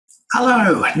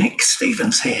Hello, Nick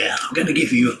Stevens here. I'm going to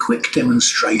give you a quick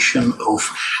demonstration of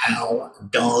how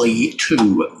DALL-E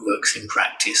 2 works in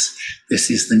practice.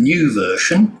 This is the new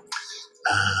version,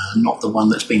 not the one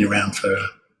that's been around for a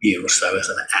year or so as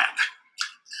an app.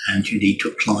 And you need to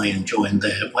apply and join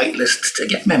their waitlist to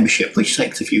get membership, which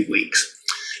takes a few weeks.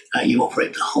 You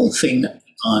operate the whole thing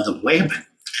via the web,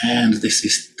 and this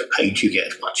is the page you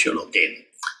get once you're logged in.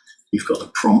 You've got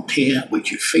a prompt here, which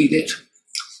you feed it.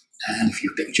 And if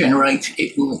you click generate,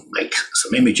 it will make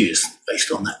some images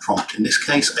based on that prompt. In this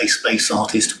case, a space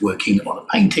artist working on a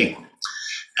painting.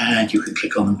 And you can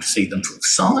click on them to see them full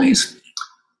size.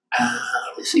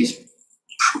 This is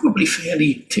probably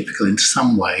fairly typical in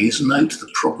some ways. Note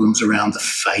the problems around the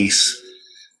face.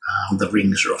 The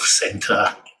rings are off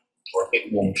center or a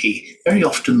bit wonky. Very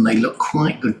often they look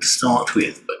quite good to start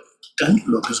with, but don't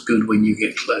look as good when you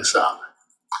get close up.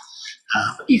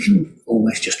 But you can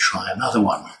always just try another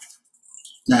one.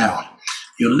 Now,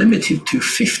 you're limited to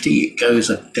 50 goes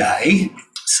a day,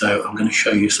 so I'm going to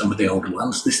show you some of the older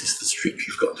ones. This is the strip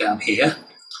you've got down here,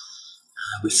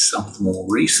 with some more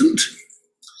recent.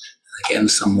 Again,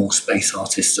 some more space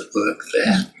artists at work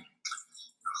there.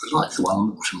 I like the one on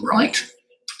the bottom right.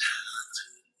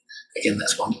 Again,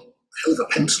 that's one hell of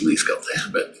a pencil he's got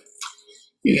there, but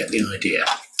you get the idea.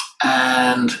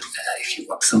 And if you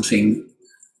want something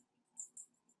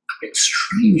a bit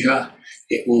stranger,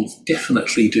 it will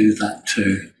definitely do that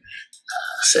to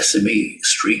Sesame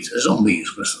Street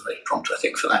Zombies was the prompt, I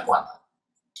think, for that one.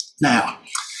 Now,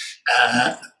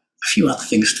 a few other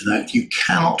things to note. You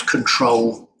cannot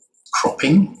control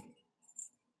cropping.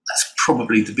 That's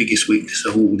probably the biggest weakness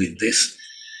of all in this.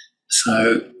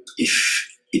 So if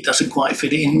it doesn't quite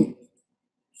fit in,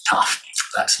 tough,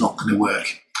 that's not going to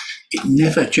work. It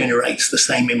never generates the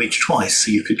same image twice,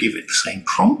 so you could give it the same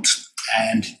prompt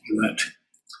and you won't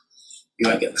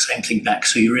get the same thing back,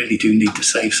 so you really do need to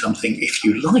save something if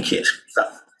you like it.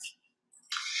 But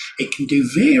it can do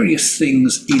various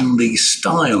things in the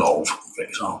style of, for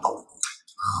example.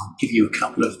 I'll give you a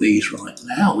couple of these right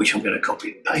now, which I'm going to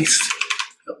copy and paste.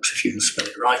 Helps if you can spell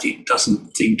it right. It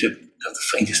doesn't seem to have the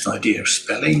faintest idea of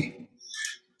spelling. Can't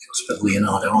spell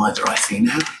Leonardo either, I see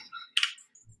now.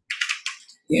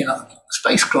 Yeah,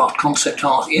 spacecraft concept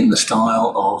art in the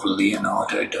style of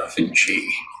Leonardo da Vinci.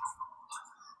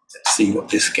 Let's see what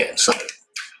this gets. So,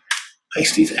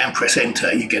 paste it and press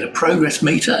enter. You get a progress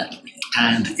meter,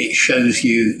 and it shows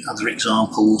you other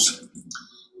examples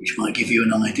which might give you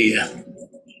an idea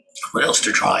what else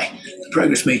to try. The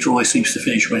progress meter always seems to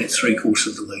finish when it's 3/4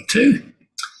 of the way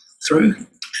through. And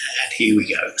here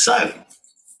we go. So,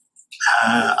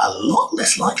 a lot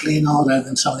less like Leonardo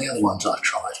than some of the other ones I've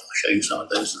tried. I'll show you some of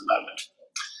those in a moment.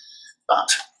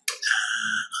 But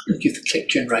I'm going to give the click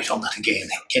generate on that again.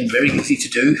 Again, very easy to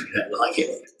do if you don't like it.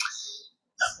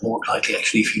 More likely,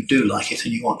 actually, if you do like it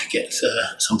and you want to get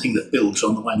something that builds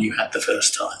on the one you had the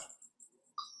first time.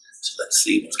 So let's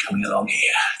see what's coming along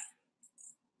here.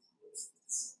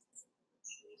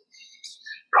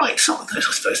 Right, some of those,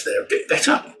 I suppose they're a bit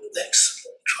better. Let's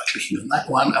try clicking on that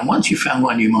one. And once you've found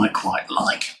one you might quite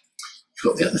like,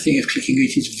 you've got the other thing of clicking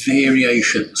it is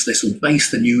variations. This will base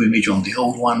the new image on the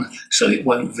old one, so it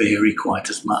won't vary quite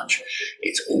as much.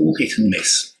 It's all hit and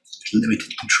miss. It's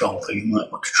limited control, so you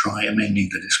might want to try amending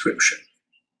the description.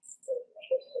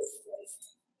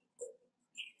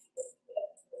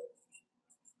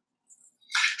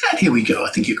 And here we go.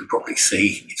 I think you can probably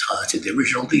see it's highlighted the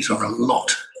original. These are a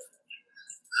lot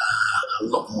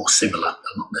more similar,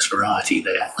 a lot less variety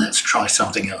there. Let's try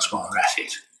something else while we're at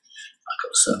it. I've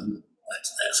got some,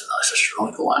 that's a nicer,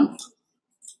 stronger one.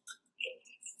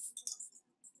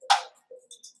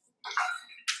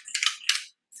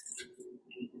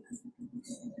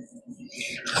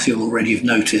 As you already have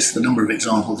noticed, the number of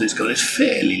examples it's got is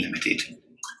fairly limited.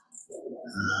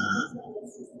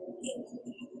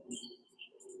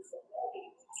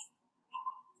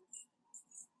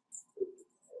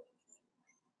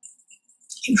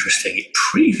 Interesting, it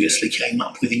previously came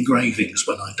up with engravings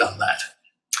when I'd done that.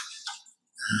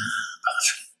 But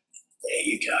there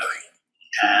you go.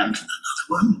 And another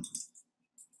one.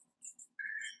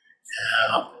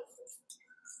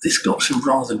 This got some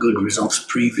rather good results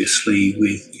previously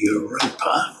with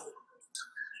Europa,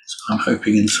 so I'm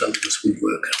hoping in some this will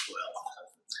work as well.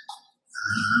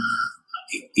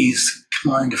 It is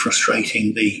kind of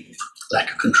frustrating, the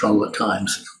lack of control at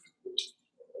times.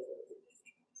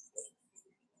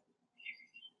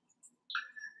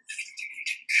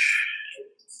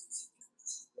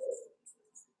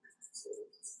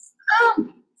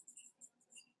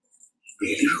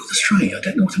 Really rather strange. I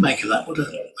don't know what to make of that. I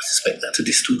suspect that's a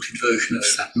distorted version of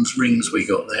Saturn's rings we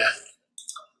got there.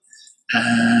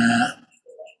 Let's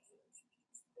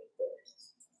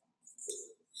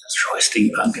try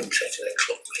steampunk and set it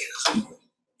clockwise.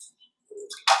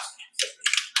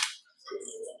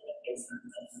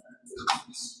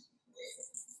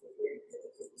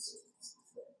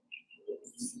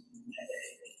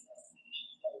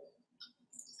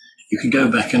 You can go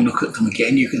back and look at them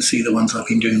again. You can see the ones I've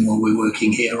been doing while we're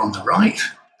working here on the right.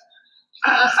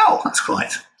 Oh, that's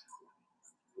quite.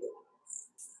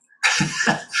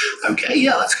 Okay,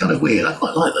 yeah, that's kind of weird. I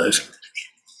quite like those.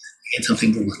 Again,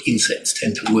 something like insects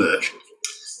tend to work.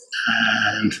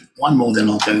 And one more, then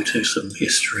I'll go to some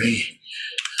history.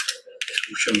 This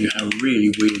will show you how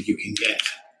really weird you can get.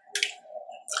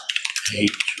 A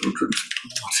children's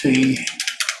party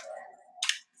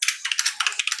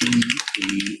in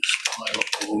the style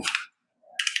of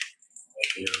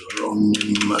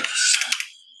Hieronymus.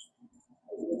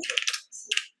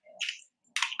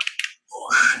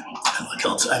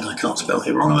 And I can't spell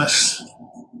Hieronymus.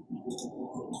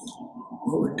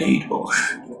 Or indeed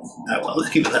Bosch. Oh, well,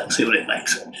 let's give it that and see what it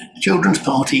makes. Children's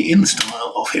party in the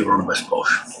style of Hieronymus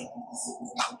Bosch.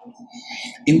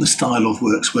 In the style of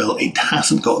works well. It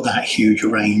hasn't got that huge a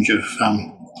range of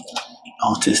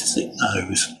artists it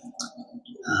knows.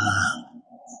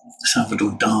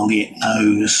 Salvador Dali it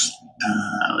knows.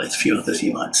 There's a few others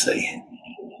you might see.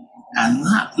 And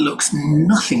that looks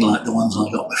nothing like the ones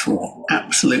I got before.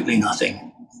 Absolutely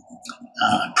nothing.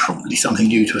 Probably something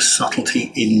due to a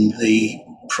subtlety in the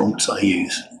prompts I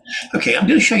use. Okay, I'm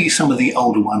going to show you some of the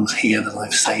older ones here that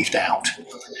I've saved out.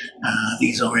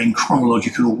 These are in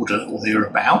chronological order or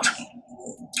thereabout.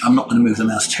 I'm not going to move the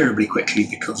mouse terribly quickly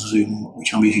because Zoom,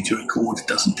 which I'm using to record,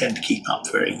 doesn't tend to keep up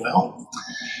very well.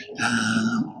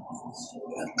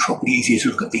 Probably easier to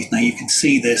look at these now. You can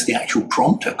see there's the actual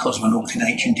prompt, a cosmonaut in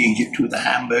ancient Egypt with a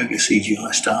hamburger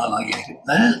CGI style. I gave it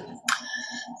there.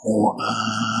 Or,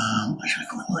 actually, I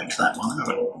quite liked that one.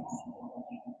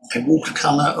 A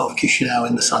watercolour of Chisinau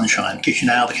in the sunshine.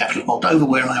 Chisinau, the capital of Moldova,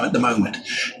 where I am at the moment.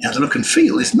 Now, the look and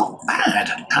feel is not bad.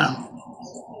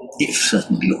 It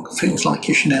certainly feels like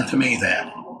Chisinau to me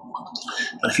there.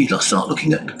 But if you start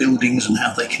looking at the buildings and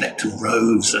how they connect to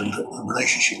roads and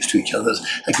relationships to each other,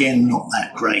 again, not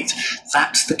that great.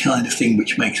 That's the kind of thing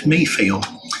which makes me feel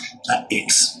that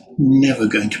it's never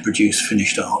going to produce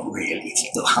finished art, really. It's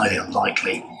still highly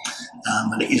unlikely.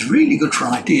 But it is really good for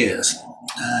ideas.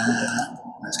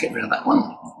 Let's get rid of that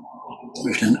one.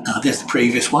 There's the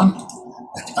previous one.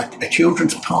 A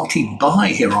children's party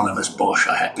by Hieronymus Bosch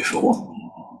I had before.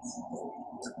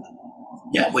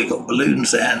 Yeah, we got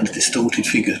balloons and distorted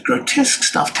figures. Grotesque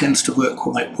stuff tends to work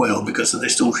quite well because the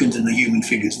distortions in the human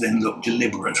figures then look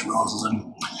deliberate rather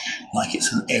than like it's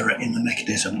an error in the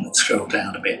mechanism. Let's scroll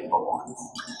down a bit more.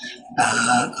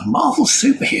 A Marvel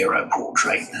superhero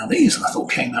portrait. Now these I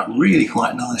thought came out really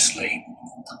quite nicely.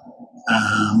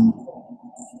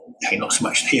 Okay, not so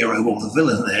much the hero or the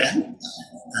villain there.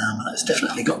 It's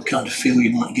definitely got the kind of feel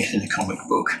you might get in a comic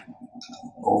book.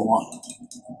 Or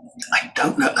I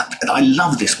don't know. I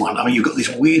love this one. I mean, you've got this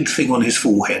weird thing on his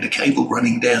forehead, a cable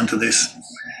running down to this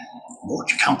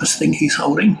watch compass thing he's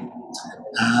holding.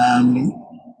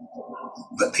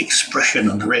 But the expression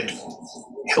on the red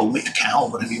helmet,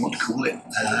 cowl, whatever you want to call it,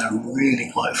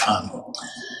 really quite fun.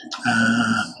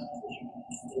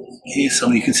 Here's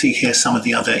some, you can see here some of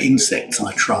the other insects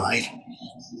I tried.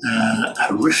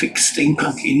 Horrific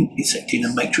steampunk insect in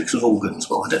a matrix of organs.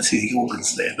 Well, I don't see the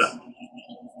organs there, but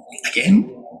again,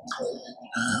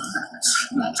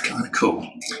 that's kind of cool.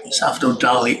 Salvador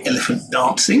Dali elephant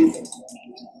dancing.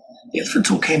 The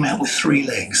elephants all came out with 3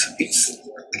 legs. It's,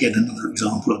 again, another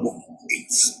example of what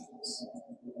it's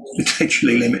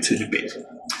potentially limited a bit.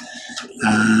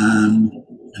 And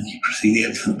you can see the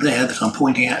elephant there that I'm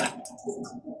pointing at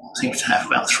seems to have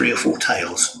about 3 or 4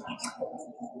 tails.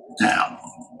 Now,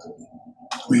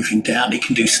 moving down, it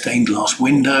can do stained glass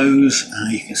windows.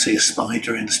 You can see a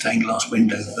spider in the stained glass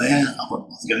window there. I'm not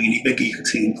going any bigger, you can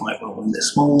see them quite well when they're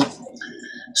small.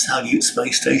 Salute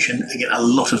space station. Again, a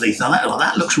lot of these. Now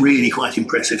that looks really quite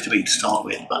impressive to me to start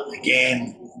with, but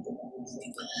again,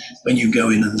 when you go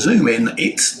in and zoom in,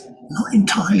 it's not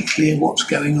entirely clear what's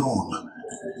going on.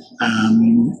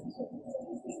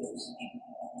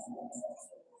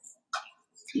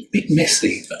 A bit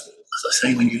messy, but as I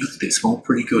say, when you look at it, it's all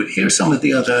pretty good. Here are some of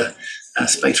the other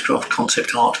spacecraft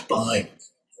concept art by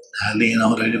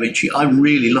Leonardo da Vinci. I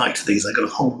really liked these. I got a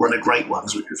whole run of great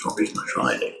ones, which was one reason I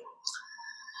tried it.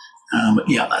 But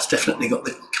yeah, that's definitely got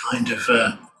the kind of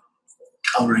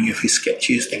colouring of his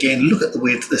sketches. Again, look at the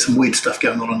weird, there's some weird stuff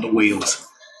going on the wheels.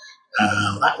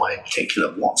 That way in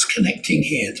particular, what's connecting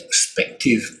here? The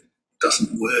perspective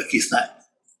doesn't work. Is that,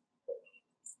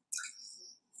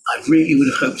 I really would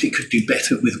have hoped it could do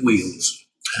better with wheels.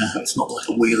 It's not like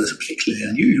a wheel is a particularly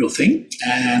unusual thing.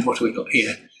 And what have we got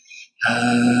here?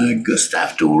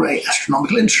 Gustave Doré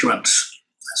astronomical instruments.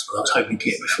 That's what I was hoping to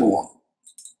get before.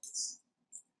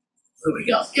 There we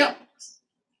go. Yeah.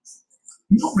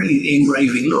 Not really the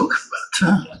engraving look, but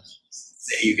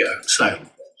there you go. So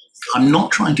I'm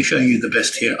not trying to show you the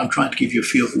best here. I'm trying to give you a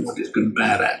feel for what it's good and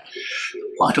bad at.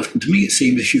 Quite often, to me, it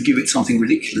seems if you give it something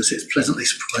ridiculous, it's pleasantly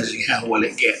surprising how well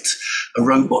it gets. A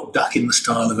robot duck in the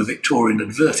style of a Victorian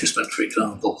advertisement, for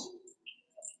example.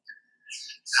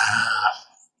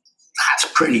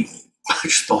 That's pretty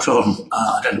much spot on.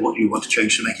 I don't know what you want to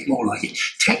change to make it more like it.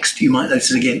 Text, you might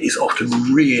notice again, is often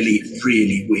really,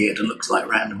 really weird and looks like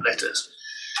random letters.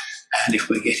 And if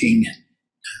we're getting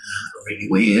really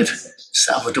weird,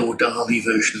 Salvador Dali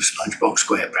version of SpongeBob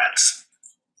SquarePants.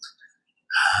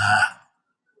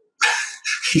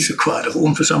 He's acquired a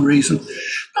horn for some reason.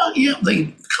 But yeah,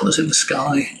 the colours in the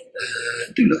sky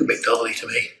do look a bit Dali to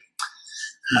me.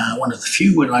 One of the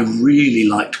few when I really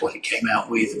liked what it came out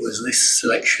with was this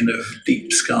selection of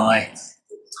deep sky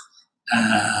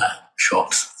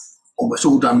shots, almost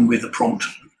all done with a prompt,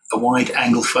 a wide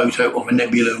angle photo of a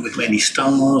nebula with many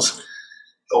stars,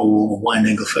 or a wide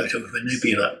angle photo of a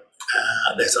nebula.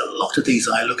 There's a lot of these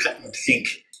I look at and think,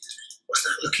 what's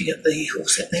that looking at the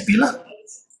Horset Nebula?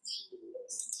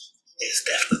 It's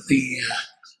definitely,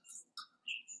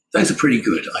 those are pretty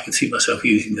good. I can see myself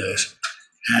using those.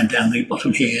 And down the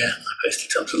bottom here, I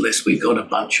posted up the list, we've got a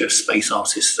bunch of space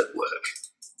artists at work.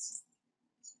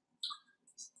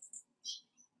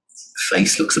 The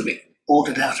face looks a bit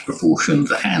ordered out of proportion,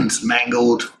 the hand's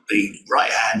mangled, the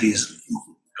right hand is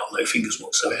got no fingers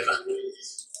whatsoever.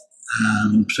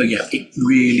 So yeah, it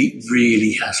really,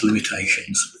 really has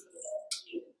limitations.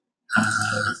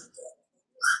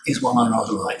 Is one I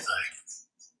rather like though.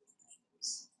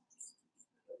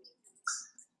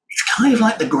 It's kind of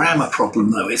like the grammar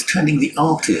problem though, it's turning the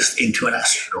artist into an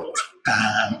astronaut.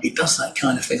 It does that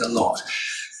kind of thing a lot.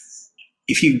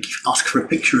 If you ask for a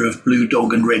picture of blue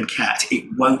dog and red cat, it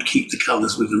won't keep the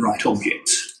colours with the right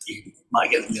objects. You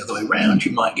might get them the other way around,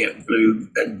 you might get blue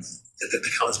and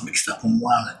the colours mixed up on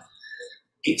one.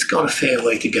 It's got a fair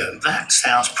way to go. That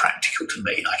sounds practical to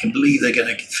me. I can believe they're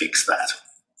going to fix that.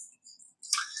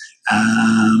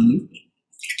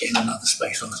 Again, another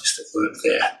space artist at work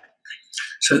there.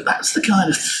 So that's the kind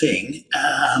of thing.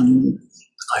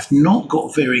 I've not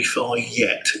got very far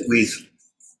yet with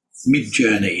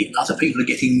Mid-Journey. Other people are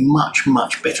getting much,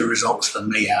 much better results than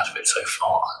me out of it so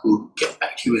far. I will get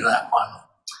back to you with that one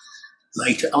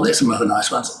later. Oh, there's some other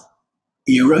nice ones.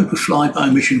 Europa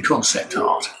flyby mission concept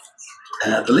art.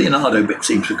 The Leonardo bit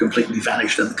seems to have completely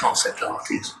vanished and the concept art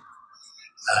is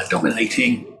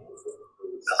dominating.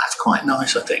 But that's quite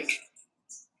nice, I think.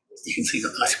 You can see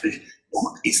that nice bit.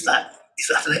 What is that? Is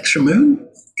that an extra moon?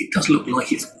 It does look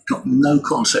like it's got no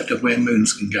concept of where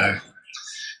moons can go.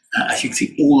 As you can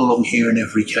see, all along here in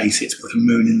every case, it's put a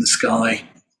moon in the sky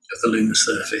of the lunar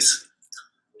surface,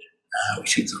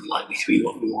 which seems unlikely to be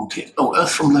what we wanted. Oh,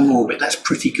 Earth from low orbit, that's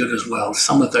pretty good as well.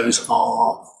 Some of those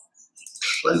are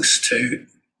close to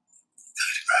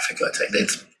photographic, I take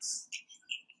it.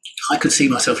 I could see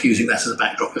myself using that as a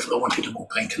backdrop if I wanted a more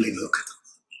painterly look.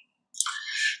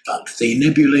 But the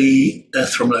nebulae,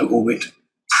 Earth from low orbit,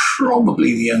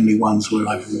 probably the only ones where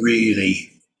I've really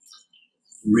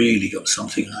got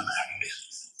something I'm happy with.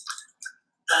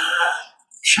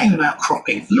 Shame about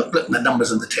cropping. Look, the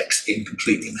numbers and the text getting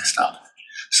completely messed up.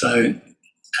 So to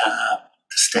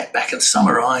step back and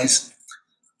summarise,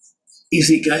 is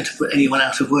it going to put anyone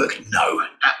out of work? No,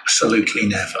 absolutely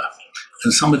never.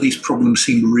 And some of these problems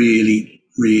seem really,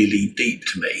 really deep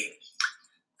to me.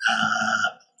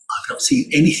 I've not seen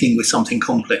anything with something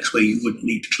complex where you would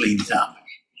need to clean it up.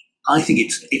 I think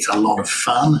it's a lot of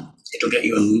fun. It'll get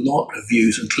you a lot of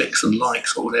views and clicks and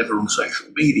likes or whatever on social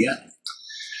media.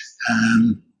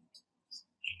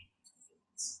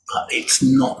 But it's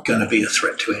not going to be a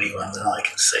threat to anyone that I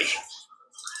can see.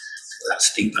 That's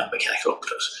Steampunk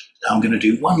Mechanicopters. Now I'm going to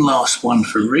do one last one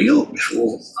for real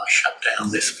before I shut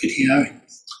down this video.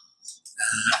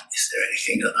 Is there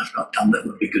anything that I've not done that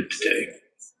would be good to do?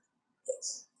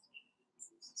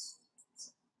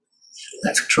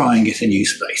 Let's try and get a new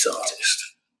space artist.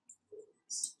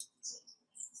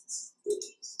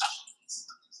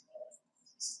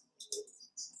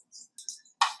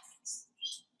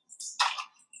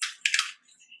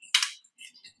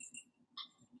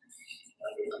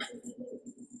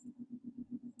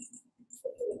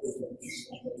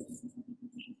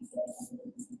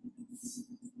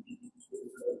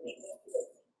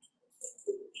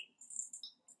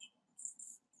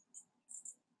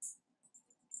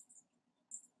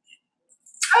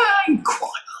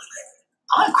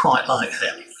 I quite like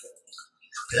them.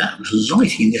 That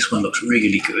lighting in this one looks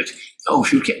really good. Oh,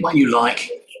 if you get one you like,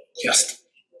 just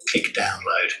click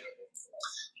download.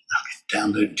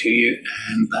 Download to you,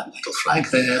 and that little flag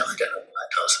there, I don't know what that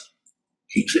does.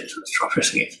 Keeps it, let's try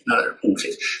pressing it. No, report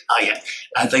it. Yeah.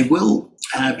 They will,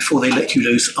 before they let you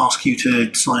loose, ask you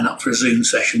to sign up for a Zoom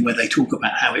session where they talk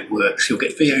about how it works. You'll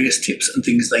get various tips and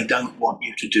things they don't want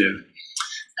you to do.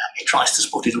 It tries to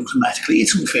spot it automatically.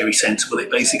 It's all very sensible.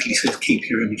 It basically says keep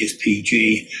your images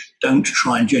PG. Don't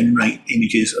try and generate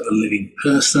images of a living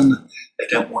person. They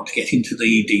don't want to get into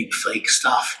the deep fake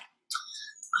stuff.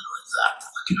 That. I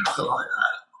do rather like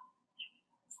that.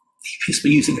 He appears to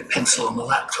be using a pencil on the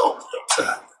laptop, but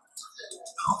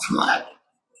apart from that,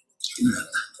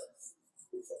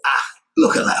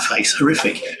 look at that face,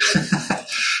 horrific.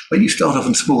 When you start off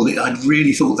and small, I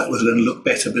really thought that was going to look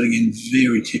better, but again,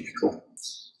 very typical.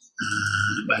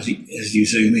 As you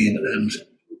zoom in and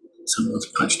someone's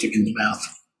punched him in the mouth.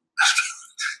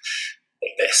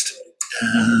 At best.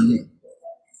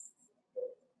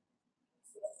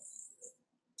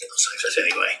 I'll save that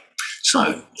anyway. So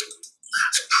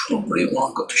that's probably what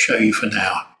I've got to show you for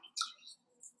now.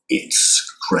 It's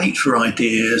great for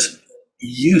ideas,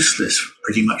 useless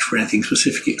pretty much for anything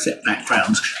specific except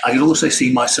backgrounds. I could also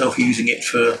see myself using it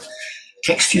for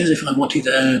textures. If I wanted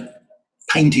a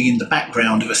painting in the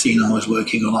background of a scene I was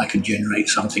working on, I could generate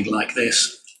something like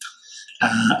this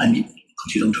and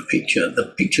put it onto a picture.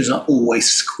 The pictures are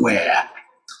always square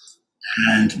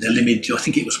and they're limited to, I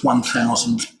think it was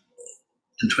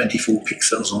 1024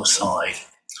 pixels on a side.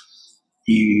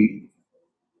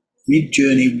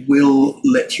 Midjourney will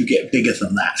let you get bigger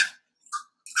than that.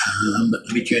 But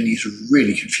Midjourney is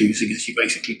really confusing as you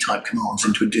basically type commands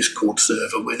into a Discord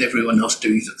server with everyone else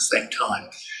doing it at the same time.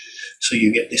 So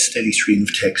you get this steady stream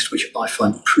of text, which I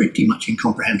find pretty much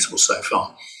incomprehensible so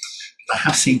far. But I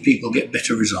have seen people get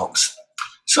better results.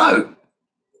 So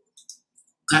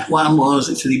that one was,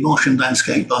 it's the Martian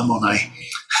landscape by Monet.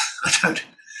 I don't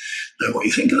know what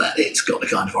you think of that. It's got the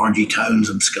kind of orangey tones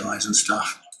and skies and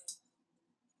stuff.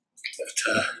 But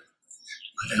I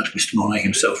doubt Mr. Monet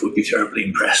himself would be terribly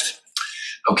impressed.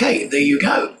 Okay, there you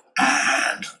go.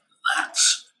 And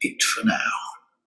that's it for now.